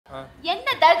என்ன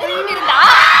தைரியம் இருந்தா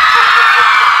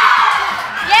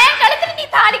ஏன் கழுத்துல நீ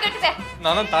தாலி கட்டுவே?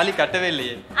 நானும் தாலி கட்டவே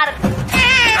இல்லையே.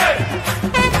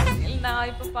 நான்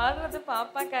இப்ப பாடுறது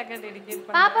பாப்பாக்காக டெடிகேட்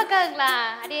பண்ணேன். பாப்பாக்காங்களா?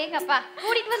 அடேங்கப்பா,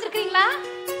 கூட்டிட்டு வந்திருக்கீங்களா?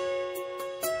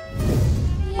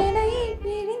 என்னை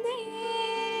பிரிந்தேன்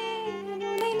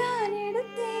உன்னை நான்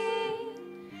எடுத்தேன்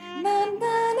நான்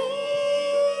தானே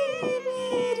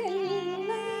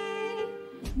வேறில்லை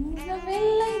முகம்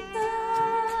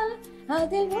வெள்ளைத்தாள்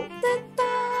அதில்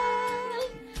முத்தத்தாள்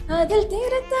அதில்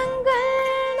திருத்தங்கள்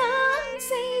நான்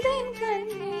செய்தேன்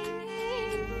கண்ணே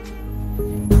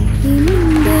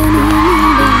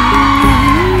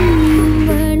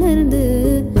வளர்ந்து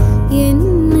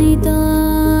என்னை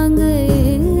தாங்க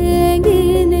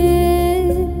ஏங்கினே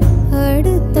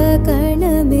அடுத்த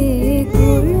கணமே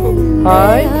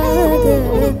குழந்தையாக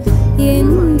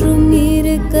என்றும்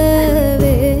இருக்க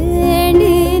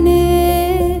வேண்டினே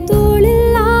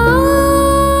தோளில்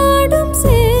ஆடும்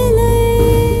சேலை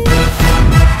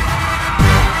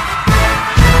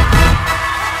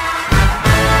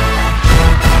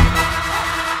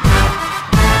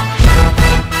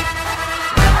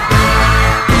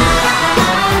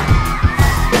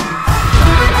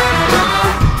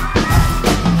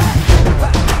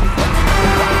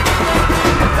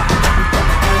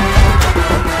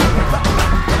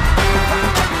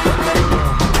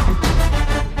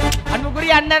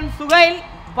அன்புக்குரிய அண்ணன் சுகைல்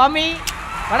பமி,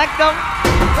 வணக்கம்.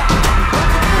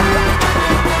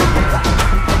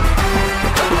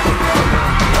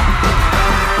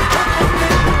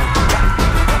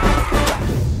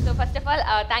 So first of all,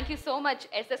 thank you so much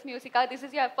SS Musica. This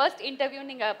is your first interview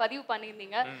நீங்க பதிவு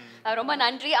பண்ணிருந்தீங்க. ரொம்ப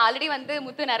நன்றி. ஆல்ரெடி வந்து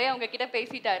முத்து நிறைய உங்ககிட்ட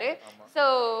பேசிட்டாரு. ஸோ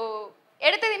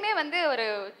எடுத்ததுமே வந்து ஒரு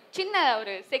சின்ன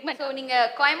ஒரு செக்மெண்ட். ஸோ நீங்க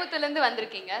கோயம்புத்தூர்ல இருந்து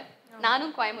வந்திருக்கீங்க,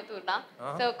 நானும் கோயம்புத்தூர் தான்.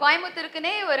 ஸோ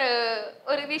கோயம்புத்தூருக்குன்னே ஒரு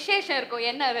ஒரு விசேஷம் இருக்கும்.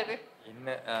 என்ன அது? என்ன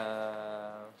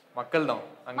மக்கள் தான்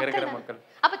அங்க இருக்கிற மக்கள்.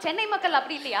 அப்ப சென்னை மக்கள்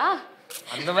அப்படி இல்லையா?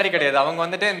 அந்த மாதிரி கிடையாது. அவங்க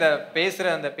வந்துட்டு இந்த பேசுற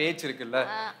அந்த பேச்சு இருக்குல்ல,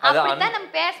 அது அப்படிதான் நம்ம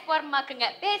பேச போறோமாக்குங்க.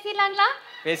 பேசிடலாங்களா?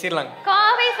 பேசிடலாங்க.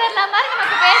 காவை சார்ல மாதிரி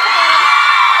நமக்கு பேச போறோம்.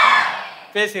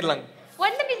 பேசிடலாங்க.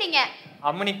 ஒண்ணும் இல்லைங்க.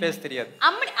 அம்மனிக்கு பேச தெரியாது.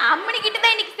 அம்மனி கிட்ட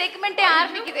தான் இன்னைக்கு செக்மெண்டே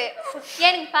ஆரம்பிக்குது.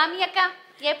 ஏனுங்க பாமி அக்கா,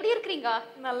 எப்படி இருக்கீங்க?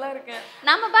 நல்லா இருக்கேன்.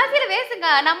 நம்ம பாஷையில பேசுங்க.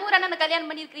 நம்ம ஊர் அண்ணனை கல்யாணம்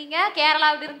பண்ணிருக்கீங்க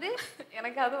கேரளாவில இருந்து.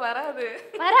 எனக்கு அது வராது.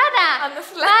 வராதா? அந்த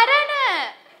வரானு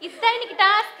இதுதான் இன்னைக்கு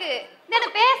டாஸ்க். என்ன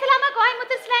பேசலாமா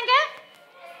கோயம்புத்தூர் ஸ்லாங்க?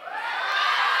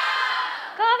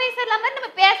 கோவை சார்ல மாதிரி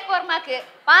நம்ம பேச போறோமாக்கு.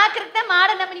 பாக்குறதுக்கு தான்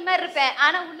மாடர்ன் அம்மனி மாதிரி இருப்பேன்,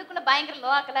 ஆனா உள்ளுக்குள்ள பயங்கர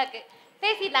லோக்கலாக்கு.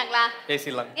 பேசிடலாங்களா?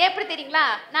 பேசிடலாம். எப்படி தெரியுங்களா?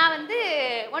 நான் வந்து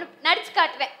உனக்கு நடிச்சு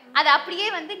காட்டுவேன். அது அப்படியே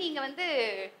வந்து நீங்க வந்து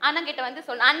அண்ணன் கிட்ட வந்து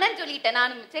சொல்லணும். அண்ணன் சொல்லிட்டேன்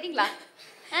நானும், சரிங்களா?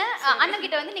 அண்ணன்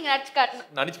கிட்ட வந்து நீங்க நடிச்சு காட்டணும்.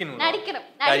 நடிக்கணும். நடிக்கணும்.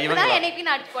 என்னைக்கு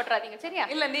நடிச்சு போட்டுறாதீங்க, சரியா?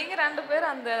 இல்ல நீங்க ரெண்டு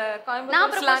பேரும் அந்த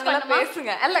கோயம்புத்தூர் ஸ்லாங்ல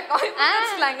பேசுங்க. இல்ல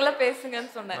கோயம்புத்தூர் ஸ்லாங்ல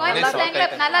பேசுங்கன்னு சொன்னேன். கோயம்புத்தூர் ஸ்லாங்ல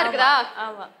நல்லா இருக்குதா?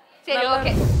 ஆமா. சரி,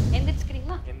 ஓகே.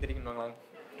 எந்திரிச்சுக்கிறீங்களா? எந்திரிக்கணுங்களா?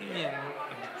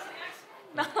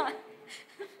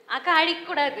 அக்கா அடிக்க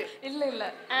கூடாது. இல்ல இல்ல.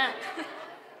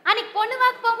 அன்னைக்கு பொண்ணு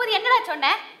வாக்கு போகும்போது என்னடா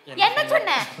சொன்ன? என்ன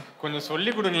சொன்ன? கொஞ்சம்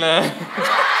சொல்லி கொடுங்களேன்.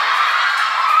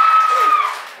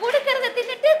 குடுக்கறத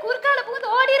தின்னுட்டு குறுக்கால பூந்து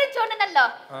ஓடிரு சொன்னனல்ல.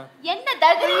 என்ன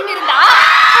தைரியம் இருந்தா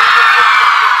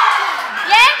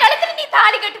ஏன் கழுத்துல நீ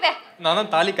தாலி கட்டுவே?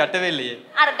 நானும் தாலி கட்டவே இல்லையே.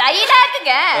 அட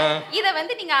டைலாக்குங்க. இத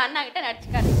வந்து நீங்க அண்ணா கிட்ட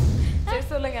நடிச்சுக்காரு. சரி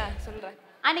சொல்லுங்க, சொல்றேன்.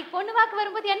 அன்னைக்கு பொண்ணு வாக்கு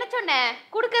வரும்போது என்ன சொன்ன?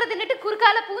 குடுக்கறத தின்னுட்டு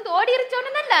குறுக்கால பூந்து ஓடிரு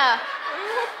சொன்னனல்ல.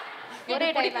 ஒரே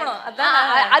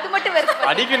டைலாக். அது மட்டும் வருது.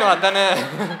 அடிக்கணும் அதானே.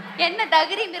 என்ன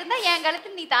தைரியம் இருந்தா என்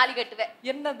கழுத்துல நீ தாலி கட்டுவே?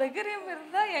 என்ன தைரியம்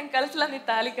இருந்தா என் கழுத்துல நீ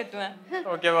தாலி கட்டுவேன்.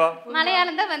 ஓகேவா?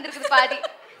 மலையாளம் தான் வந்திருக்குது பாதி.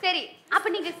 சரி, அப்ப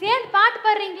நீங்க சேர்ந்து பாட்டு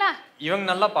பாடுறீங்களா? இவங்க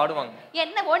நல்லா பாடுவாங்க.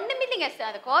 என்ன ஒண்ணும் இல்லைங்க.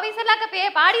 அந்த கோவை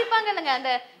சல்லாக்க பாடி இருப்பாங்க இல்லைங்க,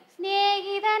 அந்த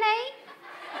ஸ்நேகிதனை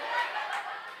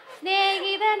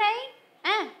ஸ்நேகிதனை.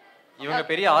 இவங்க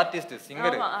பெரிய ஆர்டிஸ்ட்,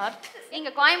 சிங்கர். நீங்க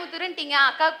கோயம்புத்தூர்ன்ட்டீங்க,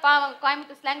 அக்கா பாவம்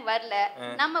கோயம்புத்தூர் ஸ்லாங் வரல.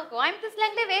 நம்ம கோயம்புத்தூர்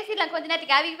ஸ்லாங்ல பேசிடலாம் கொஞ்ச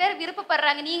நேரத்துக்கு. அவங்க வேற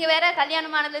விருப்பப்படுறாங்க. நீங்க வேற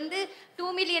கல்யாணம் ஆனதுல இருந்து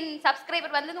 2 மில்லியன்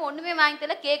சப்ஸ்கிரைபர் வந்தது ஒண்ணுமே வாங்கி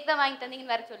தரல, கேக் தான் வாங்கி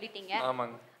தந்தீங்கன்னு வேற சொல்லிட்டீங்க.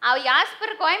 ஆமாங்க. அவ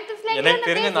யாஸ்பர் கோயம்புத்தூர் ஸ்லாங்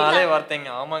எனக்கு தெரிஞ்ச நாளே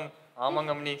வார்த்தைங்க. ஆமாங்க ஆமாங்க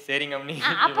அம்மனி, சரிங்க அம்மனி.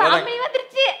 அப்ப அம்மனி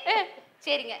வந்துருச்சு.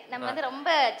 சரிங்க, நம்ம வந்து ரொம்ப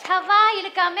சவா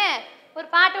இழுக்காம ஒரு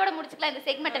பாட்டோட முடிச்சுக்கலாம் இந்த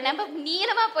செக்மெண்ட். நம்ம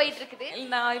நீளமா போயிட்டு இருக்குது.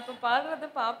 நான் இப்ப பாடுறது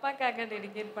பாப்பாக்காக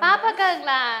டெடிகேட் பண்ணேன்.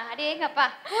 பாப்பாக்காங்களா? அடேங்கப்பா,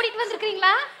 கூட்டிட்டு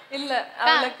வந்திருக்கீங்களா? இல்ல,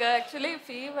 அவளுக்கு ஆக்சுவலி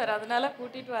ஃபீவர், அதனால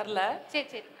கூட்டிட்டு வரல. சரி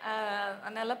சரி.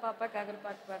 அதனால பாப்பாக்காக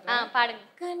பாட்டு பாடுறேன். பாடுங்க.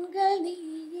 கண்கள்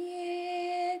நீயே,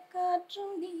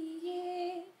 காற்றும் நீயே,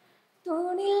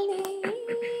 தோணில் நீ,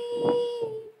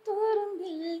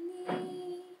 தோறும்பில் நீ,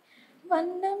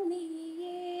 வண்ணம்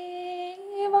நீயே,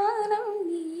 வானம்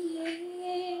நீயே,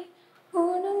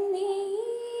 ஊனும் நீ,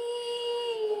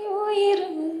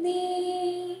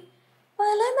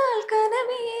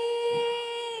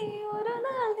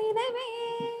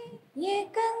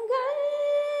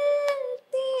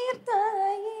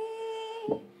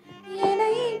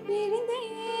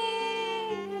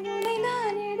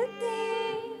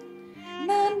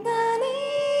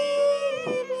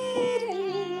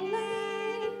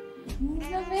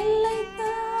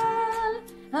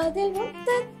 அதில்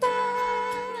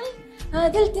முத்தத்தால்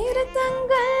அதில்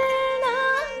திருத்தங்கள்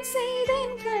நான்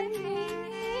செய்தேன் கண்ணே.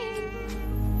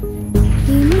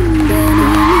 இந்த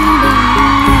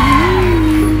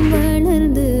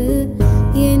வளர்ந்து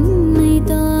என்னை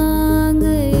தாங்க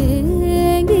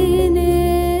ஏங்கினே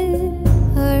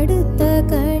அடுத்த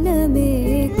கணமே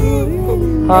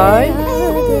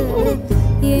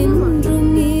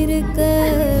என்றும்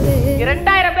இருக்கவே.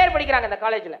 2000 பேர் படிக்கிறாங்க இந்த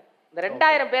காலேஜ்ல. இந்த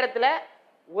 2000 பேரத்துல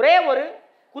ஒரே ஒரு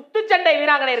குத்துச்சண்டை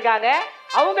வீராங்கனை இருக்காங்க.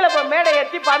 அவங்கள இப்ப மேடை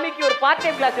ஏற்றி பமிக்கு ஒரு பார்ட்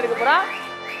டைம் கிளாஸ் எடுக்க போறோம்.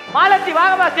 மாலத்தி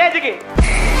வாங்கம்மா ஸ்டேஜுக்கு.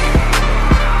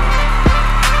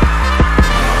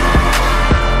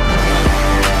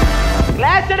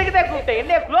 கிளாஸ் எடுக்கதே கூப்பிட்டேன்,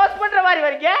 என்னைய க்ளோஸ் பண்ற மாதிரி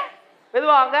வரீங்க.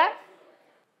 மெதுவா வாங்க.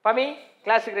 பமி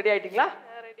கிளாஸுக்கு ரெடி ஆயிட்டீங்களா?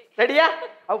 ரெடியா?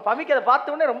 அவங்க பமிக்கு அதை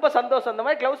பார்த்த உடனே ரொம்ப சந்தோஷம். அந்த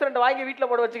மாதிரி கிளவுஸ் 2 வாங்கி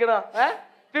வீட்டில் போட வச்சுக்கணும்.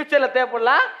 ஃபியூச்சர்ல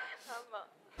தேவைப்படலாம்.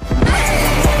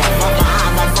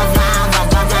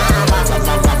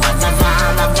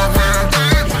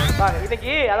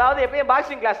 இன்னைக்கு அதாவது எப்பயும்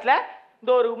பாக்ஸிங் கிளாஸ்ல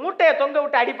இந்த ஒரு மூட்டையை தொங்க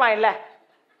விட்டு அடிப்பான் இல்ல,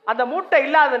 அந்த மூட்டை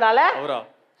இல்லாததுனால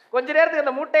கொஞ்ச நேரத்துக்கு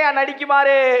அந்த மூட்டையா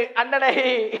நடிக்குமாறு அண்ணனை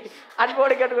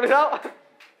அன்போடு கேட்டுக்கொள்கிறோம்.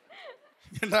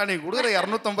 நீ கொடுக்குற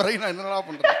 250 ரூபாய் நான் என்னடா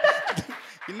பண்றேன்?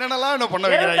 என்னென்னலாம் என்ன பண்ண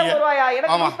வைக்கிறாங்க? 250 ரூபாயா?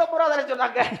 எனக்கு 150 ரூபா தானே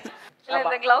சொன்னாங்க.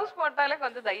 இந்த கிளவுஸ் போட்டாலே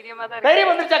கொஞ்சம் தைரியமா தான் தைரியம்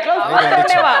வந்துருச்சா? கிளவுஸ்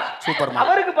போட்டேனேவா?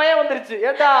 அவருக்கு பயம் வந்துருச்சு.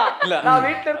 ஏண்டா நான்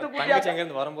வீட்ல இருந்து கூட்டியா தங்கச்சி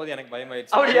இருந்து வரும்போது எனக்கு பயம்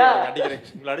ஆயிடுச்சு. அப்படியே அடிக்கிறேன்,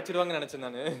 உங்களை அடிச்சிடுவாங்கன்னு நினைச்சேன்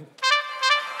நானு.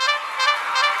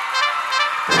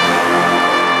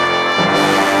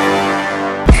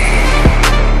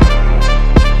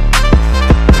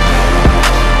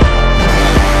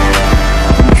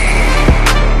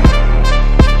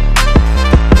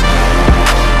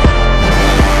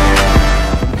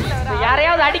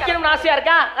 அடிக்கணும்னு ஆசையா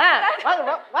இருக்கா?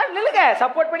 நில்லுங்க,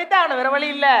 சப்போர்ட் பண்ணித்தான் அவனை, வேற வழி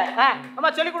இல்ல. அம்மா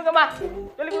சொல்லி கொடுங்கம்மா,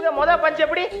 சொல்லி கொடுங்க. முதல் பஞ்ச்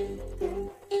எப்படி?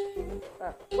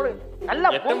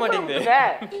 நல்லா எட்ட மாட்டீங்க,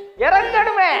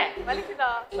 இறங்கணுமே. வலிக்குதா?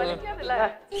 வலிக்காதுல்ல?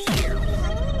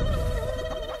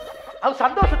 அவ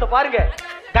சந்தோஷத்தை பாருங்க.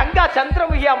 கங்கா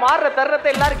சந்திரமுகியா மாறுற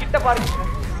தருணத்தை எல்லாரும் கிட்ட பாருங்க.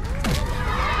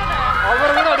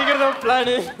 அவரை கூட அடிக்கிறது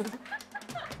பிளானு.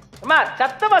 அம்மா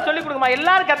சத்தமா சொல்லி கொடுங்கம்மா.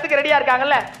 எல்லாரும் கத்துக்க ரெடியா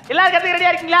இருக்காங்கல்ல? எல்லாரும் கத்துக்க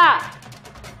ரெடியா இருக்கீங்களா?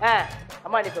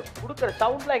 அம்மா நீ கொடுக்குற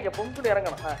சவுண்ட்லாம் இங்க பொங்குன்னு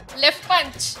இறங்கணும். லெஃப்ட்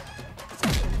பஞ்ச்,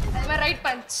 அதுமா ரைட்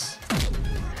பஞ்ச்,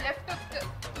 லெஃப்ட் ஹுக்.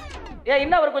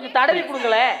 இன்னும் அவர் கொஞ்சம் தடவி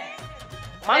கொடுங்களேன்.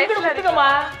 மங்கடு குத்துக்கம்மா.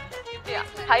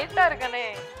 ஹைட்டா இருக்கனே,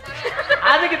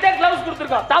 அதுக்கு தான் கிளவுஸ்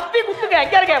கொடுத்துருக்கோம். தம்பி குத்துங்க.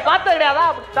 எங்க இருக்க பார்த்தது கிடையாதா?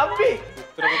 தம்பி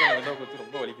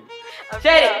ரொம்ப வலிக்குது.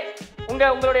 சரி,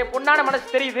 உங்களுடைய பொண்ணான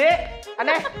மனசு தெரியுது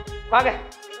அண்ணே. வாங்க,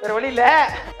 வேற வழி இல்ல.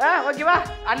 ஓகேவா?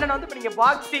 அண்ணன் வந்து இப்ப நீங்க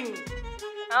பாக்ஸிங்.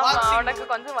 ஆமா, உனக்கு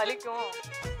கொஞ்சம் வலிக்கும்.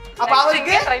 அப்ப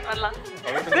அவருக்கு ட்ரை பண்ணலாம்.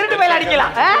 திருட்டு பையில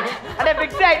அடிக்கலாம். அண்ணே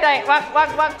ஃபிக்ஸ் ஆயிட்டாங்க.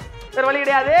 வாங்க. வேற வழி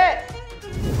கிடையாது.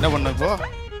 என்ன பண்ண இப்போ?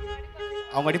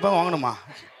 அவங்க அடிப்பாங்க, வாங்கணுமா?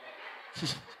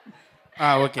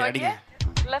 ஓகே, அடிங்க.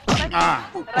 Left punch,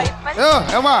 right punch.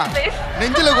 ஏமா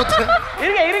நெஞ்சில குத்து.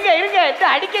 இருங்க. என்ன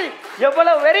அடிக்குது?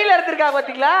 எவ்வளவு வெறியில இருந்திருக்கா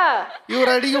பாத்தீங்களா?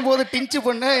 இவர் அடிக்கும் போது டிஞ்சு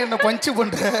பண்ண, என்ன பஞ்சு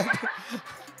பண்ற.